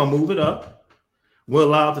what? We're going to move it up. We're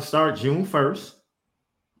allowed to start June 1st.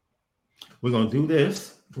 We're going to do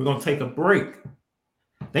this. We're going to take a break.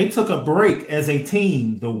 They took a break as a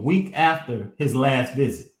team the week after his last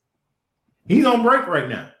visit. He's on break right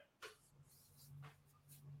now.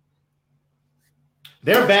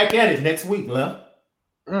 They're back at it next week, Left.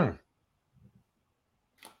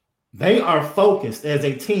 They are focused as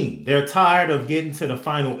a team. They're tired of getting to the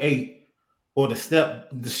final 8 or the step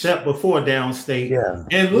before downstate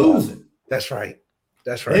and losing. That's right.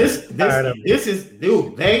 That's right. This is,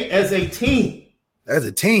 dude, they as a team. As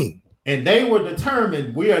a team. And they were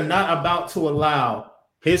determined we are not about to allow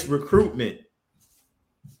his recruitment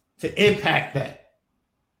to impact that.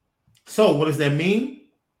 So what does that mean?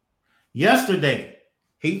 Yesterday,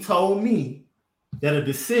 he told me that a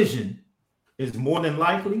decision is more than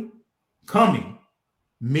likely coming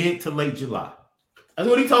mid to late July. That's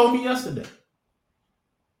what he told me yesterday.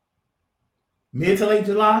 Mid to late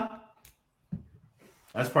July,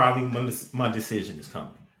 that's probably when my decision is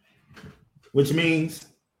coming. Which means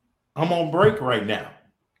I'm on break right now.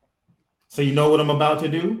 So you know what I'm about to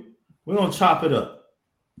do? We're going to chop it up.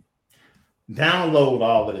 Download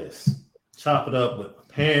all of this. Chop it up with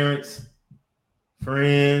parents,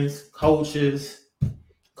 friends, coaches.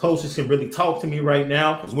 Coaches can really talk to me right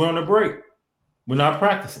now because we're on a break. We're not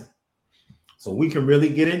practicing. So we can really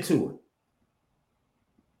get into it.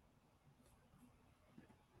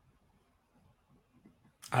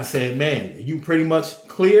 I said, man, are you pretty much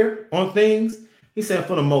clear on things? He said,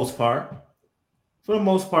 for the most part. For the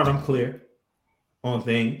most part, I'm clear on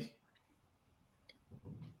things.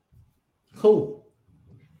 Cool.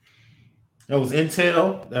 That was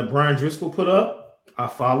intel that Brian Driscoll put up. I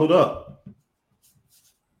followed up.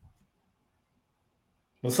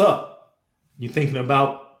 What's up? You thinking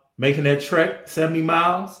about making that trek 70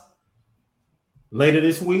 miles later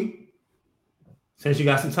this week? Since you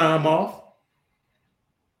got some time off?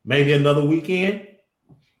 Maybe another weekend?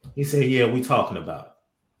 He said, yeah, we talking about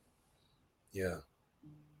it. Yeah.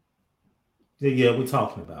 Yeah, we're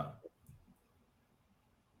talking about it.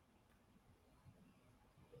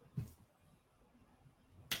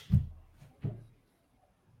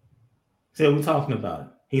 Said we're talking about it.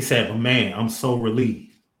 He said, but man, I'm so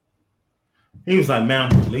relieved. He was like,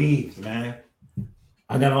 man, I'm relieved, man.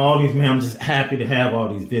 I got all these, man. I'm just happy to have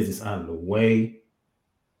all these visits out of the way.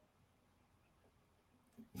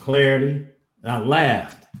 Clarity. And I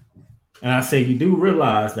laughed. And I said, you do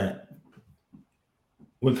realize that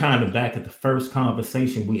we're kind of back at the first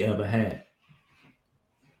conversation we ever had.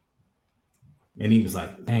 And he was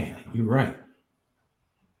like, man, you're right.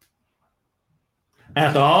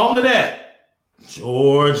 After all of that,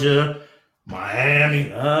 Georgia,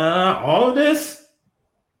 Miami, all of this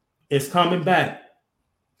is coming back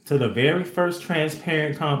to the very first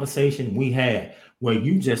transparent conversation we had where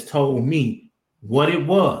you just told me what it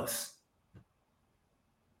was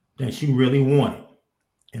that you really wanted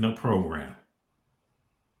in a program.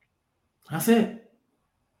 That's it.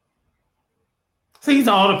 See,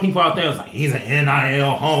 all the people out there is like, he's an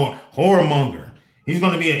NIL whoremonger. He's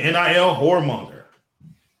going to be an NIL whoremonger.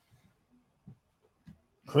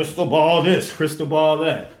 Crystal ball this, crystal ball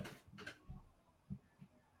that.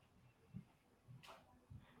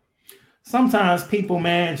 Sometimes people,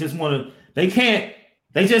 man, just want to, they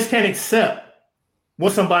just can't accept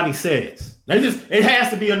what somebody says. It has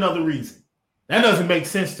to be another reason. That doesn't make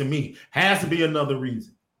sense to me. Has to be another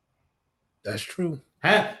reason. That's true.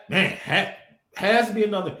 Has to be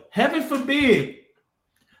another. Heaven forbid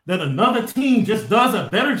that another team just does a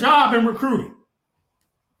better job in recruiting.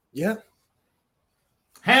 Yeah.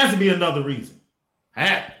 Has to be another reason.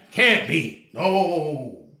 Can't be.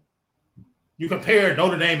 No. You compare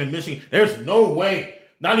Notre Dame and Michigan. There's no way.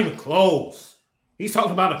 Not even close. He's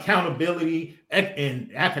talking about accountability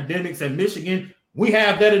and academics at Michigan. We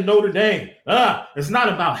have that in Notre Dame. It's not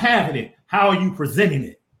about having it. How are you presenting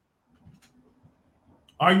it?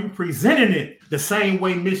 Are you presenting it the same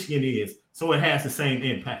way Michigan is so it has the same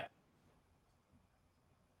impact?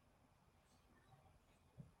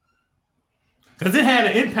 Because it had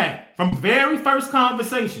an impact from very first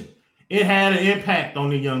conversation. It had an impact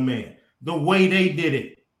on the young man. The way they did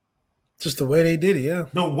it. Just the way they did it, yeah.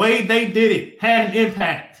 The way they did it had an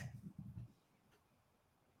impact.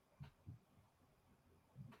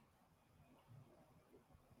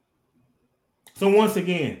 So once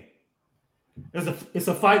again, it's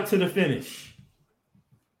a fight to the finish.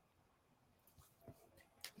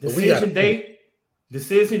 Decision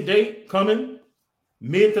date coming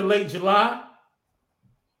mid to late July.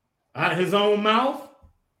 Out of his own mouth.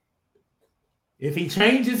 If he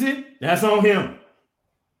changes it, that's on him.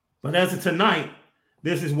 But as of tonight,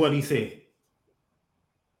 this is what he said.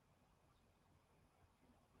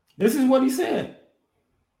 This is what he said.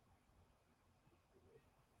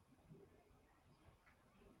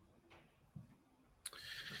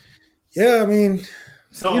 Yeah, I mean,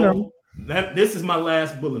 so this is my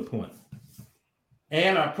last bullet point.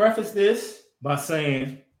 And I preface this by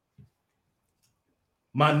saying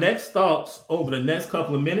my next thoughts over the next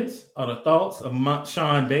couple of minutes are the thoughts of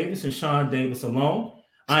Sean Davis and Sean Davis alone.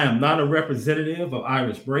 I am not a representative of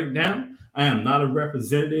Irish Breakdown. I am not a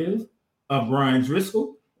representative of Brian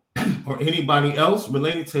Driscoll or anybody else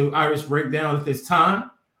related to Irish Breakdown at this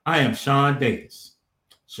time. I am Sean Davis,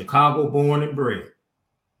 Chicago born and bred.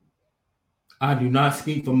 I do not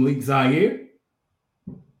speak for Malik Zaire,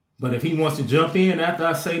 but if he wants to jump in after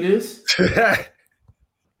I say this,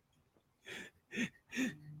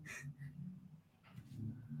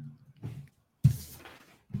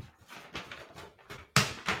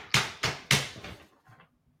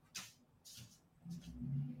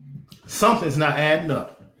 something's not adding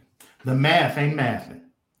up. The math ain't mathing.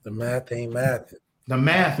 The math ain't mathing. The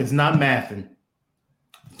math is not mathing.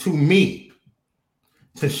 To me,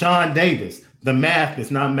 to Sean Davis, the math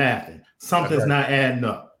is not mathing. Something's not adding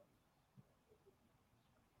up.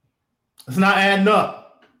 It's not adding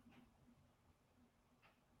up.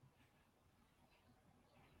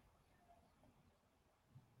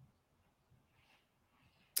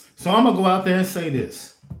 So I'm going to go out there and say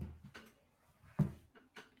this.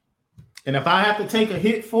 And if I have to take a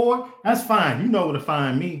hit for it, that's fine. You know where to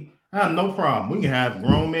find me. I have no problem. We can have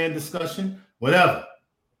grown man discussion, whatever.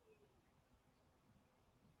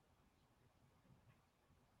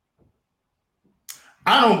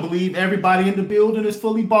 I don't believe everybody in the building is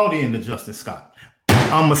fully bought into Justin Scott.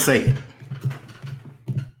 I'm going to say it.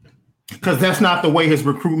 Because that's not the way his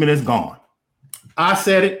recruitment has gone. I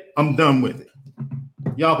said it. I'm done with it.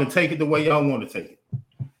 Y'all can take it the way y'all want to take it.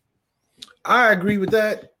 I agree with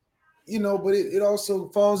that. But it also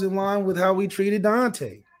falls in line with how we treated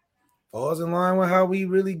Dante. Falls in line with how we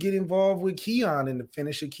really get involved with Keon in the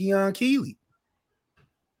finish of Keon Keeley.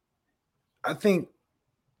 I think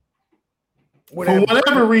for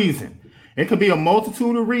whatever reason, it could be a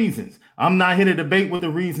multitude of reasons. I'm not here to debate what the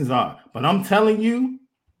reasons are, but I'm telling you,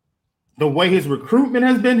 the way his recruitment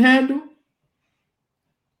has been handled,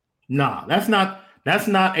 nah, that's not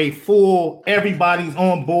a full everybody's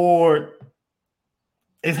on board.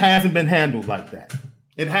 It hasn't been handled like that.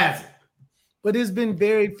 It hasn't. But there's been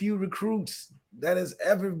very few recruits that has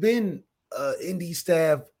ever been Indy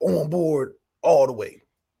staff on board all the way.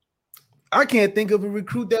 I can't think of a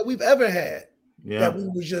recruit that we've ever had that we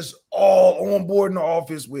was just all on board in the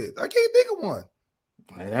office with. I can't think of one.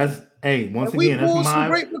 Once again, that's some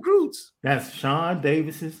great recruits. That's Sean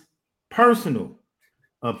Davis's personal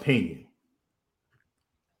opinion.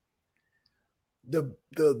 The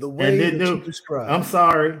way that you describe. I'm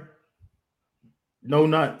sorry. No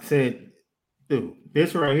Nut said, dude,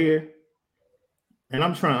 this right here. And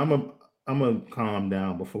I'm gonna calm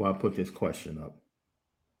down before I put this question up.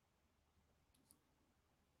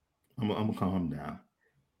 I'm gonna calm down.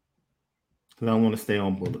 Because I want to stay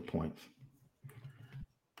on bullet points.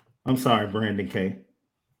 I'm sorry, Brandon K.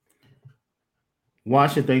 Why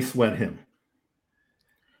should they sweat him?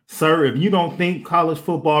 Sir, if you don't think college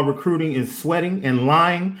football recruiting is sweating and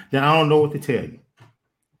lying, then I don't know what to tell you.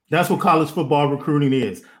 That's what college football recruiting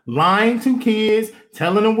is. Lying to kids,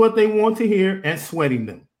 telling them what they want to hear, and sweating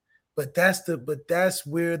them. But that's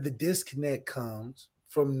where the disconnect comes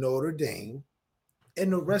from Notre Dame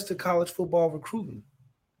and the rest of college football recruiting.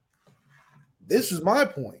 This is my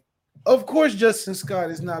point. Of course, Justin Scott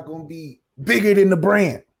is not going to be bigger than the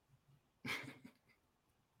brand.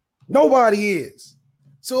 Nobody is.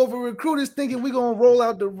 So if a recruit is thinking we're going to roll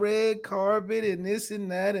out the red carpet and this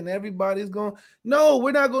and that and everybody's going, no,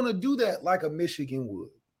 we're not going to do that like a Michigan would.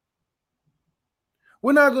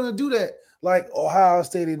 We're not going to do that like Ohio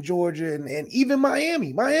State and Georgia and even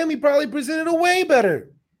Miami. Miami probably presented a way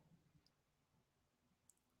better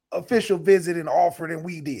official visit and offer than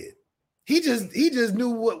we did. He just knew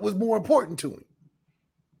what was more important to him.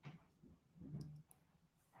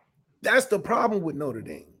 That's the problem with Notre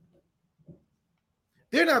Dame.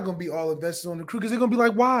 They're not going to be all invested on the crew because they're going to be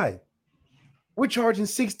like, why? We're charging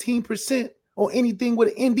 16% on anything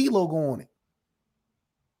with an ND logo on it.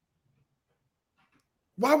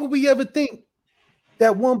 Why would we ever think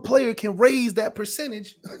that one player can raise that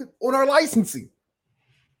percentage on our licensing.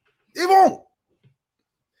 It won't.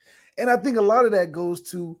 And I think a lot of that goes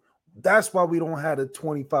to that's why we don't have the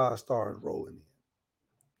 25 stars rolling in.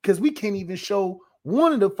 Because we can't even show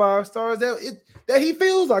one of the 5 stars that he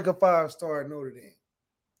feels like a 5-star at Notre Dame.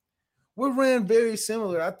 We ran very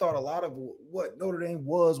similar. I thought a lot of what Notre Dame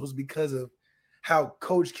was because of how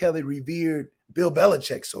Coach Kelly revered Bill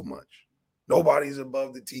Belichick so much. Nobody's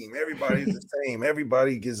above the team. Everybody's the same.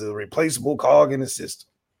 Everybody gets a replaceable cog in the system.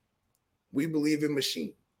 We believe in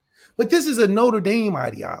machine. But this is a Notre Dame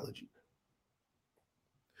ideology.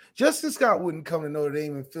 Justin Scott wouldn't come to Notre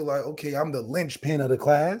Dame and feel like, okay, I'm the linchpin of the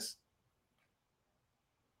class.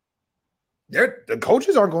 The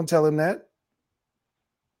coaches aren't going to tell him that.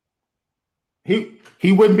 He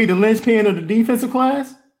wouldn't be the linchpin of the defensive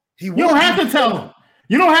class? You don't have to tell him.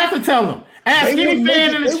 You don't have to tell him. Ask any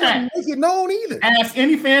fan in the chat. Make it known either. Ask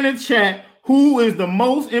any fan in the chat who is the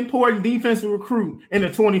most important defensive recruit in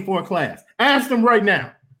the 24 class. Ask them right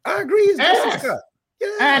now. I agree. It's Justin Scott. Yeah.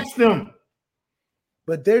 Ask them.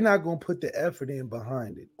 But they're not going to put the effort in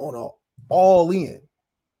behind it on all in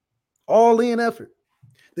effort.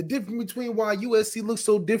 The difference between why USC looks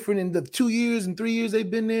so different in the 2 years and 3 years they've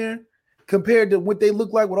been there compared to what they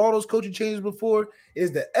look like with all those coaching changes before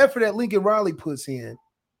is the effort that Lincoln Riley puts in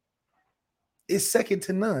is second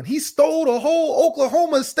to none. He stole the whole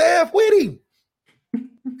Oklahoma staff with him.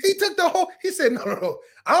 He said, no,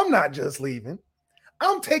 I'm not just leaving.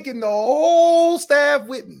 I'm taking the whole staff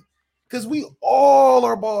with me because we all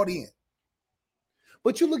are bought in.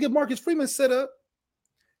 But you look at Marcus Freeman's setup,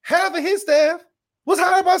 half of his staff was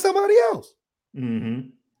hired by somebody else.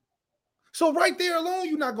 Mm-hmm. So right there alone,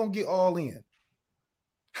 you're not going to get all in.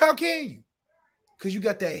 How can you? Because you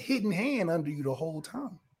got that hidden hand under you the whole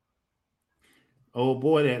time. Oh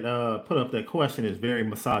boy, that put up that question is very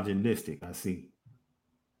misogynistic, I see.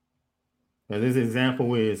 Now, this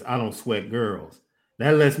example is I don't sweat girls.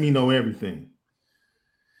 That lets me know everything.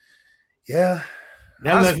 Yeah.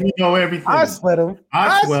 That lets me know everything. I sweat them.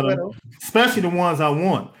 I sweat them. Especially the ones I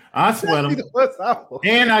want. I sweat them.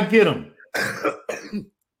 And I get them.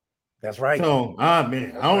 That's right. So,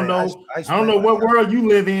 man, I don't know. I don't know what world you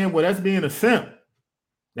live in where that's being a simp.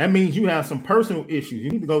 That means you have some personal issues. You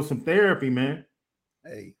need to go to some therapy, man.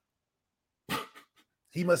 Hey.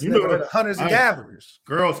 He must have never heard of hunters and gatherers.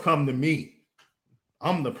 Girls come to me.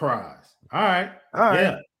 I'm the prize. All right.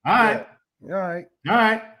 Yeah. All right. All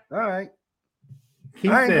right.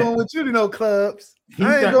 I ain't going with you to no clubs.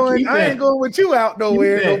 I ain't going with you out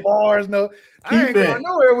nowhere, no bars, I ain't going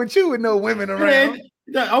nowhere with you with no women around.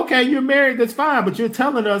 Okay, you're married, that's fine, but you're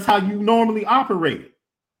telling us how you normally operate.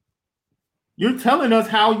 You're telling us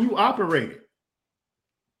how you operate.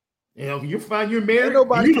 You know, you find you're married.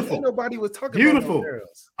 Beautiful. Nobody was talking beautiful. About no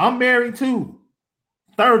girls. I'm married too.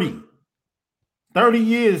 30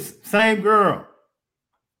 years, same girl.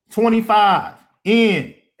 25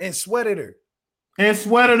 in. And sweated her. So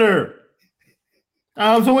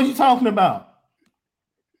what you talking about?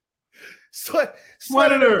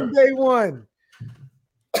 Sweated her from day one.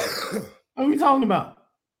 What are we talking about?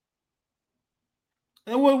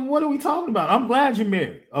 And what are we talking about? I'm glad you're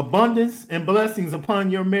married. Abundance and blessings upon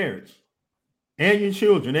your marriage and your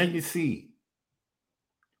children and your seed.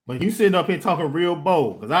 But you sitting up here talking real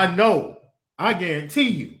bold because I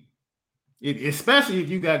guarantee you, especially if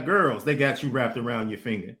you got girls, they got you wrapped around your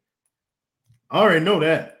finger. I already know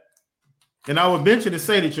that. And I would venture to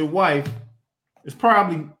say that your wife is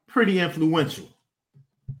probably pretty influential.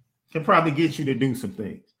 Can probably get you to do some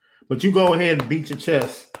things. But you go ahead and beat your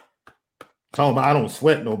chest. Talking about I don't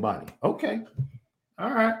sweat nobody. Okay.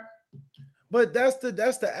 All right. But that's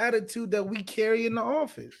the attitude that we carry in the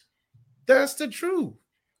office. That's the truth.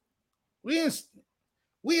 We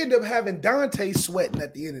end up having Dante sweating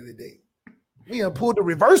at the end of the day. We have pulled the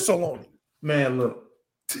reversal on him. Man, look.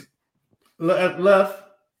 Left.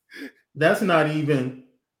 That's not even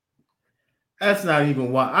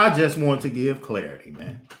why. I just want to give clarity,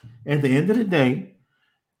 man. At the end of the day,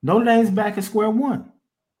 Notre Dame's back at square one.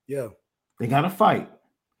 Yeah. They got to fight.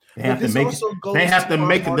 They have to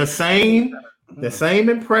make the same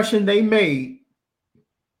impression they made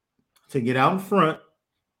to get out in front.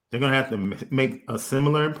 They're going to have to make a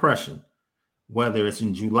similar impression, whether it's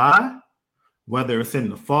in July, whether it's in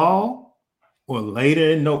the fall, or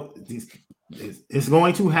later. It's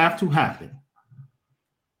going to have to happen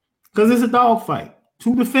because it's a dogfight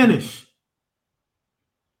to the finish.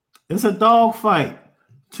 It's a dogfight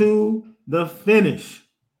to the finish.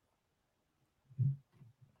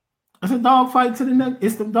 It's a dogfight to the next.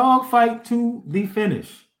 It's the dogfight to the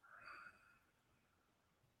finish.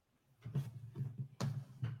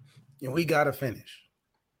 And we gotta finish.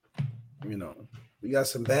 You know, we got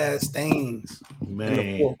some bad stains in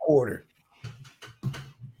the fourth quarter.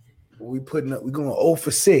 We're going 0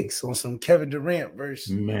 for 6 on some Kevin Durant versus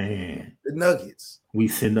the Nuggets. We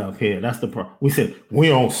sitting up here. That's the problem. We said we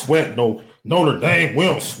don't sweat Notre Dame. We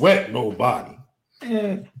don't sweat nobody.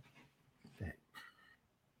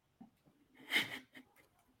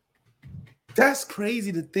 That's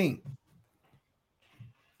crazy to think.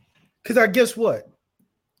 Because I guess what?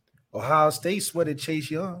 Ohio State sweated Chase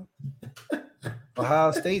Young.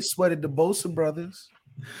 Ohio State sweated the Bosa brothers.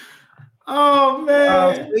 Oh, man.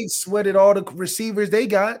 Ohio State sweated all the receivers they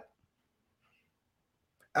got.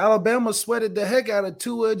 Alabama sweated the heck out of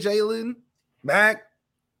Tua, Jalen, Mac,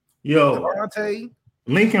 Devontae.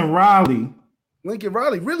 Lincoln Riley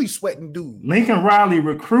really sweating dude. Lincoln Riley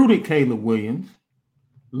recruited Caleb Williams,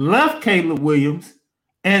 left Caleb Williams,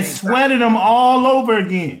 and sweated him all over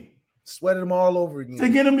again. To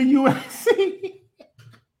get him to USC.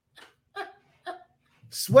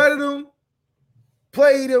 Sweated him,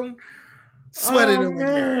 played him, sweated him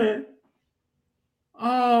again.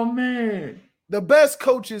 Oh, man. The best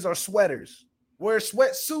coaches are sweaters. Wear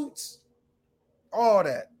sweatsuits, all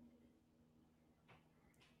that.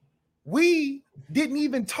 We didn't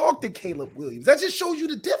even talk to Caleb Williams. That just shows you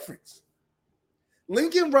the difference.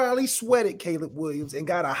 Lincoln Riley sweated Caleb Williams and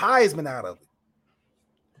got a Heisman out of it.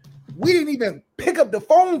 We didn't even pick up the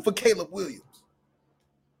phone for Caleb Williams.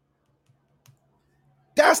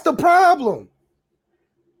 That's the problem.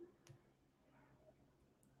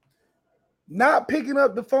 Not picking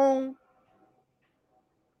up the phone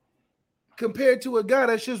compared to a guy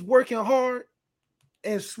that's just working hard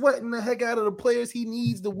and sweating the heck out of the players he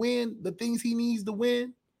needs to win, the things he needs to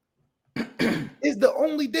win, is the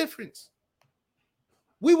only difference.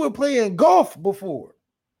 We were playing golf before,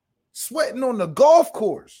 sweating on the golf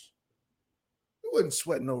course. We wasn't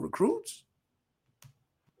sweating no recruits.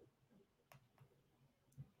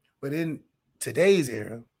 But in today's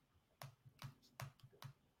era,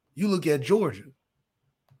 you look at Georgia.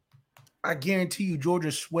 I guarantee you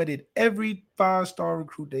Georgia sweated every 5-star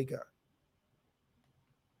recruit they got.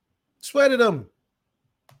 Sweated them.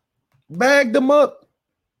 Bagged them up.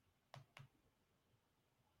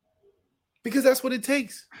 Because that's what it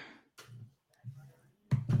takes.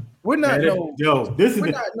 We're not this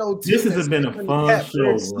has been a fun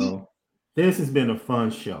show, bro. This has been a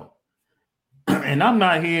fun show. And I'm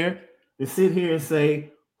not here to sit here and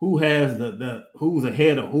say who has the who's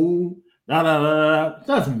ahead of who.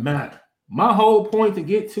 Doesn't matter. My whole point to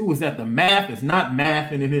get to is that the math is not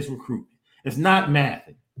mathing in this recruitment. It's not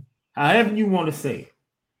mathing. However you want to say it.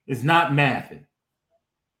 It's not mathing.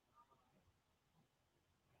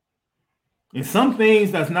 And some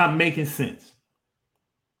things that's not making sense.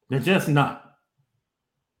 They're just not.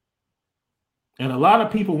 And a lot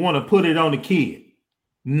of people want to put it on the kid.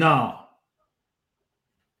 No.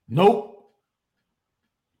 Nope.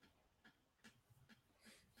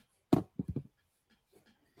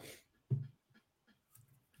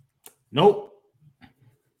 Nope.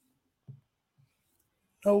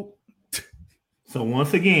 So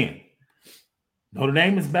once again, Notre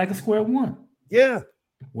Dame is back at square one. Yeah.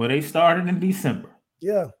 Where they started in December.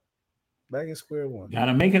 Yeah. Back at square one.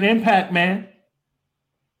 Gotta make an impact, man.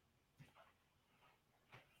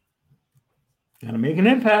 Gotta make an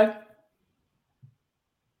impact.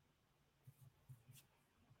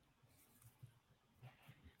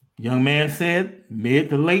 Young man said mid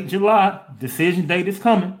to late July, decision date is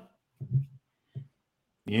coming.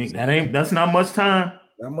 That's not much time.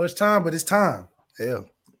 Not much time, but it's time. Hell.